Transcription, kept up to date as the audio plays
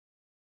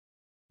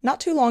Not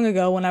too long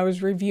ago, when I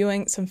was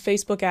reviewing some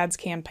Facebook ads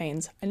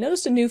campaigns, I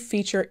noticed a new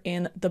feature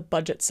in the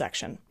budget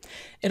section.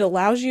 It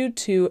allows you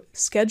to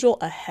schedule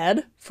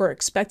ahead for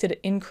expected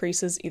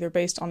increases either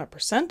based on a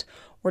percent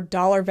or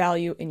dollar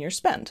value in your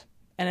spend.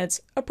 And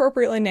it's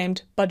appropriately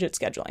named budget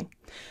scheduling.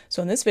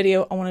 So in this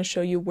video, I want to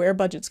show you where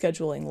budget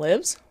scheduling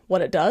lives,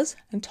 what it does,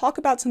 and talk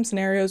about some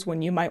scenarios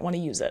when you might want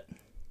to use it.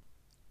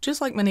 Just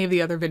like many of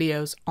the other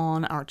videos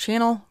on our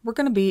channel, we're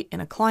going to be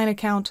in a client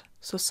account,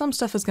 so some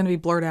stuff is going to be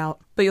blurred out,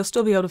 but you'll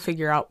still be able to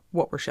figure out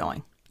what we're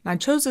showing. And I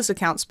chose this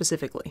account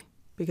specifically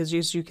because,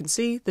 as you can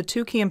see, the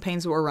two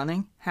campaigns that we're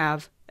running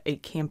have a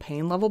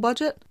campaign level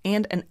budget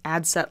and an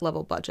ad set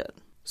level budget.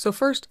 So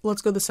first,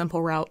 let's go the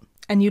simple route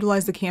and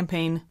utilize the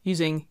campaign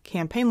using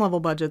campaign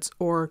level budgets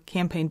or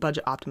campaign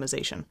budget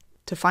optimization.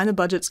 To find the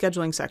budget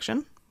scheduling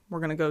section, we're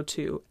going to go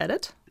to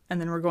Edit,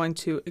 and then we're going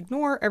to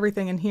ignore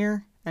everything in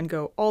here and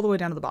go all the way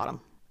down to the bottom.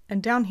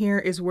 And down here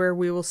is where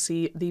we will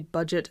see the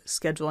budget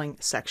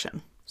scheduling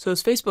section. So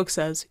as Facebook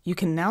says, you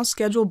can now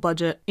schedule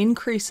budget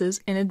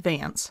increases in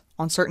advance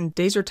on certain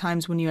days or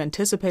times when you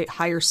anticipate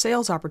higher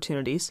sales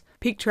opportunities,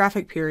 peak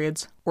traffic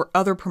periods, or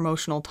other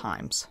promotional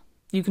times.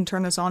 You can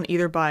turn this on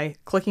either by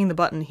clicking the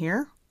button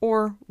here,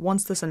 or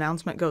once this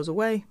announcement goes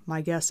away, my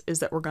guess is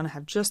that we're going to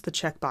have just the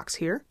checkbox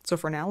here. So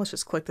for now, let's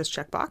just click this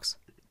checkbox.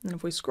 And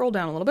if we scroll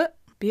down a little bit,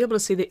 be able to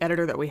see the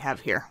editor that we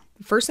have here.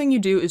 The first thing you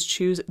do is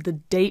choose the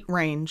date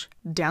range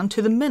down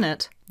to the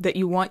minute that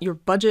you want your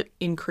budget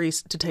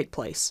increase to take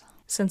place.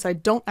 Since I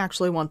don't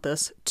actually want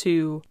this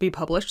to be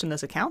published in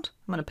this account,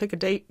 I'm going to pick a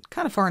date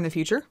kind of far in the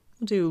future.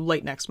 We'll do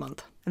late next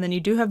month. And then you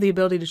do have the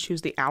ability to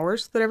choose the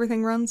hours that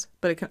everything runs,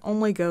 but it can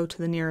only go to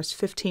the nearest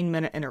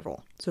 15-minute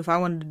interval. So if I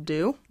wanted to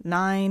do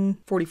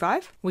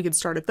 9:45, we could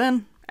start it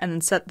then, and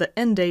then set the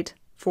end date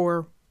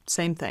for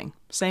same thing,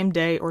 same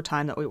day or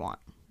time that we want.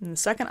 And the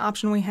second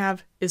option we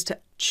have is to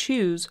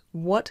choose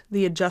what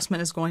the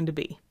adjustment is going to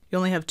be. You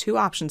only have two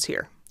options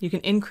here. You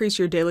can increase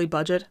your daily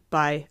budget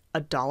by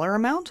a dollar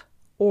amount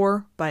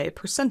or by a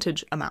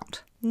percentage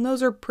amount. And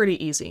those are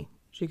pretty easy.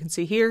 As you can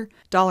see here,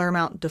 dollar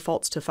amount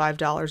defaults to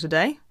 $5 a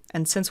day.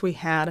 And since we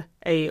had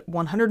a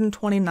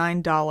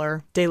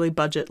 $129 daily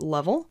budget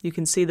level, you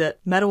can see that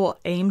Meta will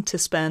aim to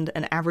spend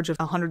an average of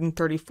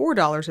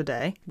 $134 a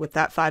day with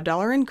that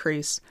 $5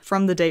 increase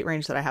from the date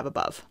range that I have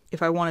above.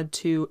 If I wanted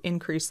to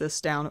increase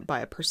this down by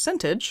a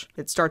percentage,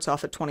 it starts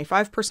off at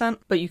 25%,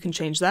 but you can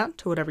change that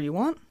to whatever you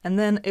want. And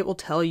then it will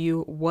tell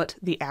you what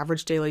the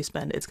average daily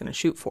spend it's going to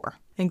shoot for.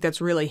 I think that's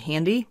really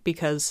handy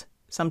because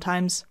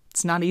sometimes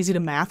it's not easy to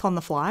math on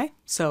the fly,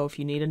 so if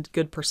you need a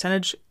good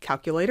percentage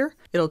calculator,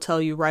 it'll tell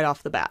you right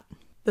off the bat.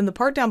 Then the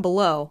part down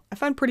below, I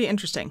find pretty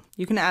interesting.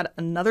 You can add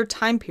another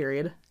time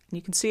period, and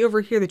you can see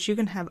over here that you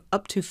can have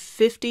up to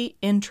 50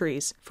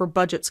 entries for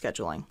budget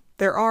scheduling.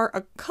 There are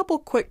a couple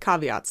quick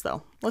caveats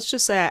though. Let's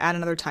just say I add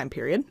another time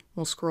period.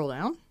 We'll scroll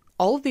down.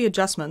 All of the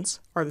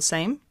adjustments are the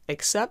same,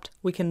 except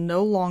we can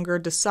no longer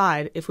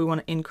decide if we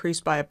want to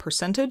increase by a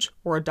percentage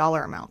or a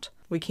dollar amount.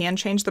 We can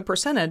change the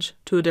percentage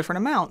to a different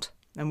amount,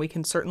 and we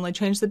can certainly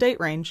change the date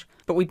range,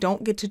 but we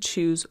don't get to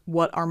choose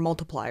what our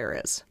multiplier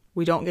is.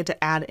 We don't get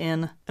to add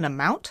in an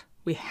amount.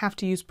 We have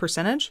to use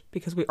percentage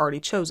because we already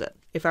chose it.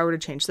 If I were to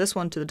change this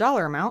one to the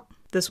dollar amount,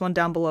 this one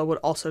down below would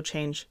also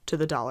change to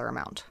the dollar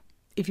amount.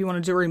 If you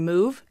wanted to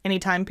remove any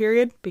time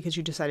period because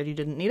you decided you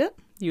didn't need it,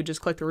 you would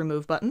just click the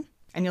remove button.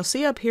 And you'll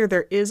see up here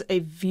there is a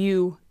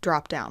view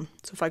drop down.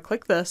 So if I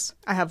click this,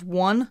 I have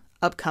one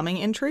upcoming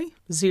entry,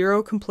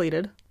 0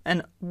 completed,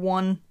 and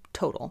 1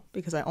 total,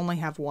 because I only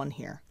have one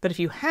here. But if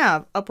you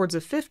have upwards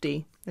of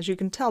 50, as you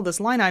can tell, this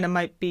line item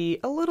might be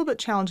a little bit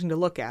challenging to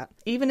look at.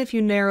 Even if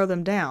you narrow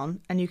them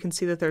down, and you can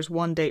see that there's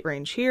one date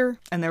range here,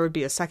 and there would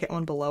be a second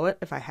one below it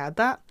if I had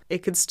that,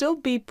 it could still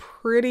be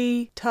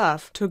pretty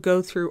tough to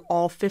go through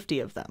all 50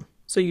 of them.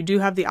 So you do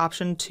have the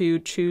option to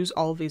choose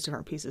all of these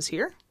different pieces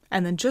here.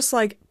 And then just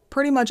like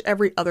pretty much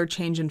every other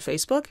change in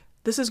Facebook,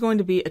 this is going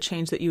to be a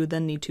change that you would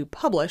then need to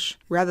publish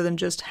rather than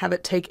just have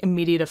it take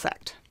immediate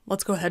effect.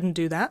 Let's go ahead and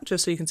do that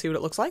just so you can see what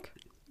it looks like.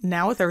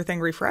 Now with everything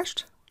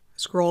refreshed,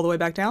 scroll all the way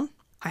back down.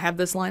 I have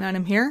this line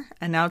item here,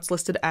 and now it's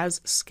listed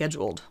as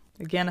scheduled.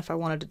 Again, if I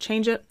wanted to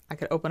change it, I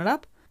could open it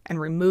up and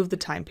remove the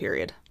time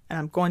period. And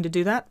I'm going to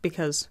do that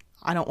because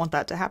I don't want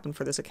that to happen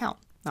for this account.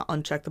 Now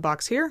uncheck the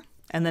box here.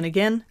 And then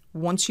again,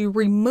 once you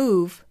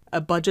remove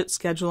a budget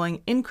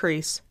scheduling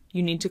increase,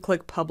 you need to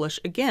click publish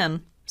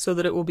again so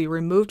that it will be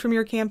removed from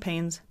your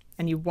campaigns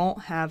and you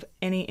won't have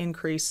any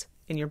increase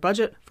in your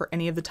budget for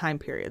any of the time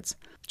periods.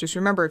 Just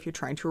remember, if you're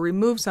trying to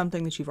remove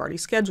something that you've already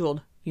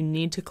scheduled, you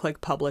need to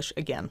click publish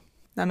again.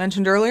 Now, I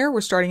mentioned earlier,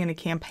 we're starting in a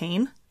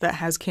campaign that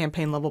has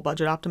campaign level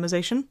budget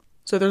optimization.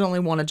 So there's only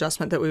one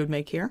adjustment that we would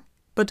make here.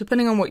 But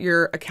depending on what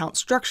your account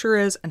structure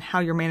is and how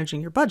you're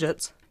managing your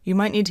budgets, you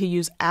might need to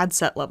use ad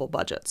set level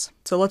budgets.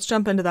 So let's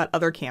jump into that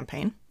other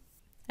campaign.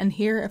 And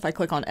here, if I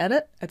click on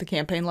edit at the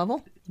campaign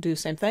level, do the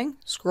same thing,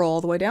 scroll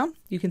all the way down,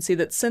 you can see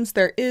that since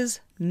there is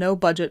no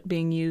budget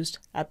being used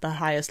at the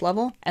highest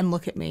level, and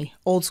look at me,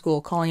 old school,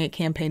 calling it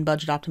campaign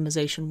budget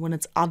optimization when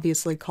it's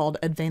obviously called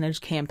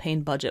Advantage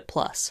Campaign Budget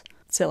Plus.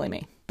 Silly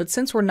me. But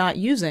since we're not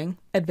using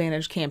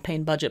Advantage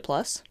Campaign Budget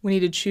Plus, we need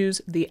to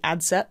choose the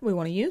ad set we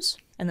want to use.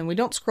 And then we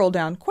don't scroll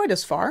down quite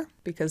as far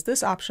because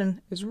this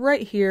option is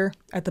right here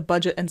at the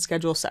budget and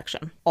schedule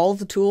section. All of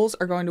the tools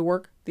are going to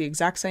work the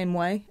exact same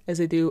way as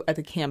they do at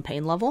the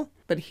campaign level,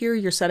 but here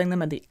you're setting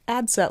them at the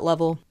ad set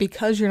level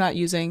because you're not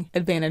using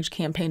Advantage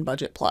Campaign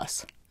Budget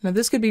Plus. Now,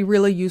 this could be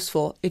really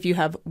useful if you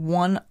have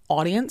one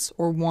audience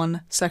or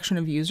one section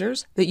of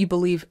users that you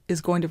believe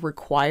is going to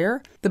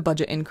require the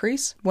budget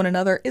increase when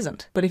another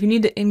isn't. But if you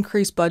need to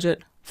increase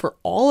budget for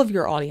all of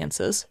your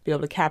audiences, be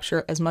able to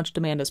capture as much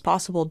demand as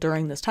possible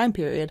during this time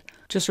period,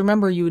 just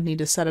remember you would need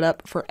to set it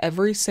up for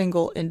every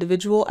single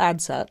individual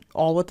ad set,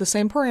 all with the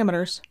same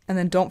parameters. And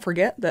then don't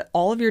forget that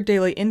all of your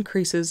daily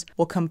increases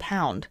will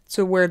compound.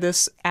 So where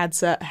this ad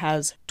set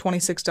has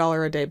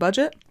 $26 a day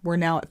budget, we're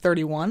now at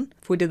 $31.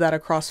 If we did that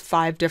across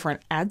 5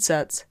 different ad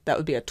sets, that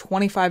would be a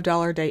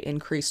 $25 a day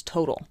increase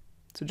total.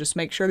 So just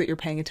make sure that you're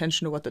paying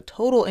attention to what the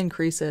total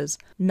increase is,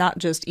 not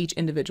just each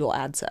individual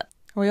ad set.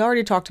 We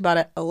already talked about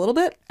it a little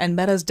bit, and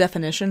Meta's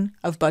definition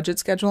of budget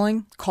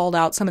scheduling called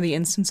out some of the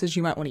instances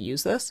you might want to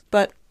use this,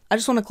 but I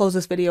just want to close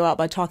this video out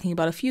by talking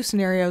about a few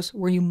scenarios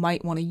where you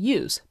might want to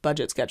use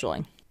budget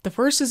scheduling. The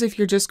first is if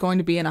you're just going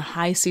to be in a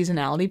high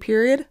seasonality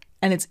period,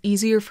 and it's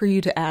easier for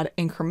you to add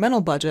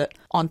incremental budget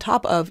on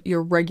top of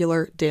your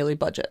regular daily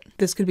budget.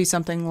 This could be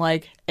something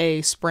like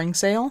a spring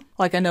sale.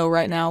 Like I know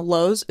right now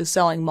Lowe's is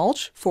selling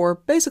mulch for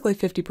basically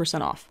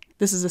 50% off.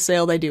 This is a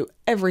sale they do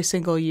every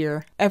single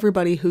year.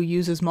 Everybody who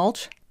uses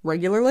mulch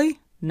regularly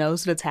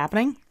knows that it's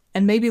happening.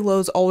 And maybe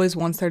Lowe's always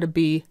wants there to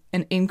be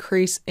an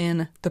increase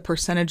in the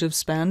percentage of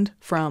spend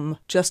from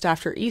just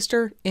after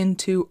Easter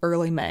into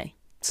early May,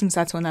 since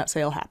that's when that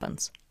sale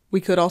happens.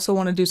 We could also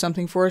want to do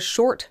something for a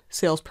short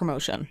sales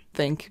promotion.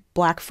 Think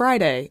Black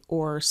Friday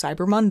or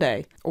Cyber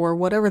Monday or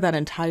whatever that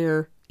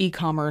entire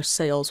e-commerce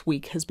sales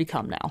week has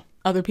become now.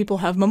 Other people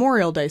have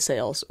Memorial Day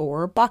sales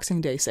or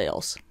Boxing Day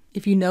sales.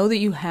 If you know that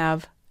you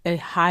have a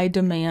high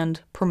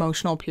demand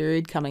promotional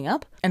period coming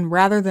up, and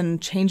rather than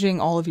changing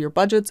all of your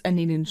budgets and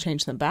needing to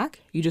change them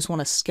back, you just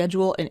want to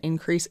schedule an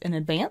increase in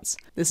advance,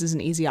 this is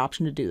an easy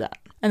option to do that.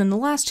 And then the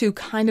last two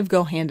kind of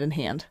go hand in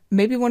hand.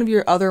 Maybe one of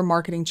your other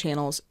marketing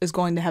channels is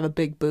going to have a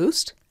big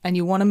boost, and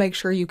you want to make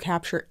sure you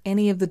capture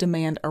any of the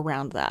demand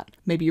around that.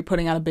 Maybe you're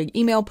putting out a big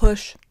email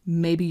push,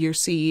 maybe your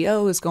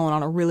CEO is going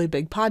on a really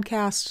big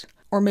podcast,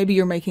 or maybe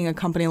you're making a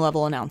company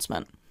level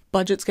announcement.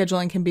 Budget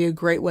scheduling can be a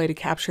great way to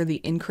capture the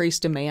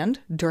increased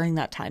demand during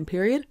that time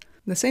period.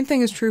 The same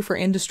thing is true for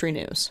industry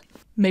news.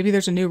 Maybe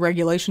there's a new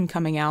regulation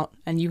coming out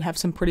and you have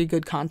some pretty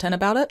good content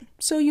about it,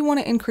 so you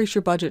want to increase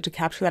your budget to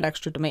capture that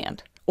extra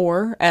demand.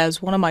 Or,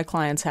 as one of my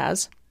clients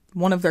has,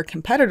 one of their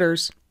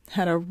competitors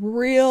had a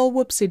real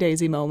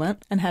whoopsie-daisy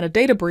moment and had a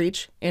data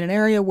breach in an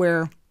area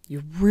where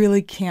you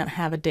really can't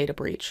have a data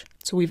breach.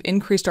 So we've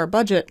increased our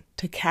budget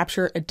to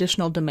capture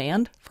additional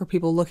demand for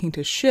people looking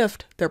to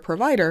shift their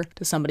provider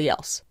to somebody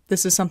else.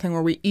 This is something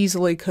where we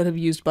easily could have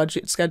used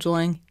budget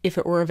scheduling if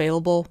it were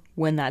available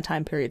when that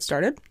time period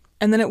started,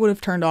 and then it would have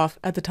turned off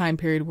at the time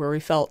period where we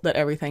felt that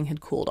everything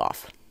had cooled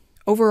off.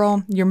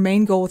 Overall, your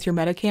main goal with your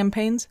meta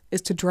campaigns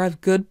is to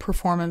drive good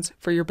performance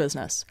for your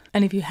business.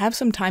 And if you have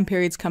some time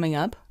periods coming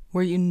up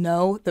where you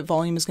know that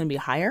volume is going to be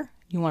higher,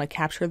 you want to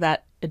capture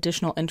that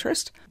additional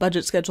interest,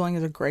 budget scheduling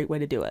is a great way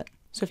to do it.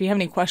 So if you have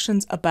any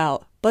questions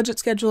about budget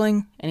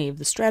scheduling, any of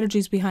the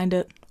strategies behind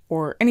it,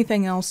 or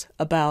anything else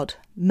about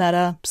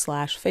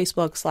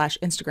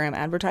Meta/Facebook/Instagram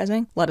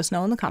advertising, let us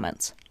know in the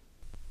comments.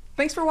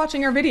 Thanks for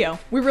watching our video.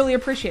 We really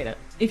appreciate it.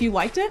 If you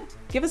liked it,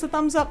 give us a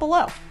thumbs up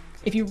below.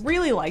 If you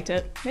really liked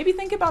it, maybe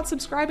think about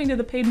subscribing to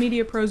the Paid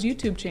Media Pros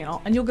YouTube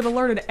channel and you'll get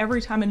alerted every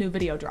time a new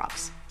video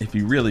drops. If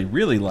you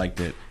really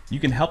liked it, you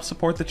can help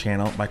support the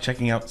channel by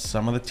checking out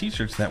some of the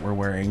t-shirts that we're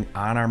wearing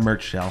on our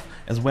merch shelf,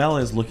 as well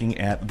as looking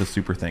at the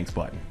Super Thanks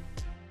button.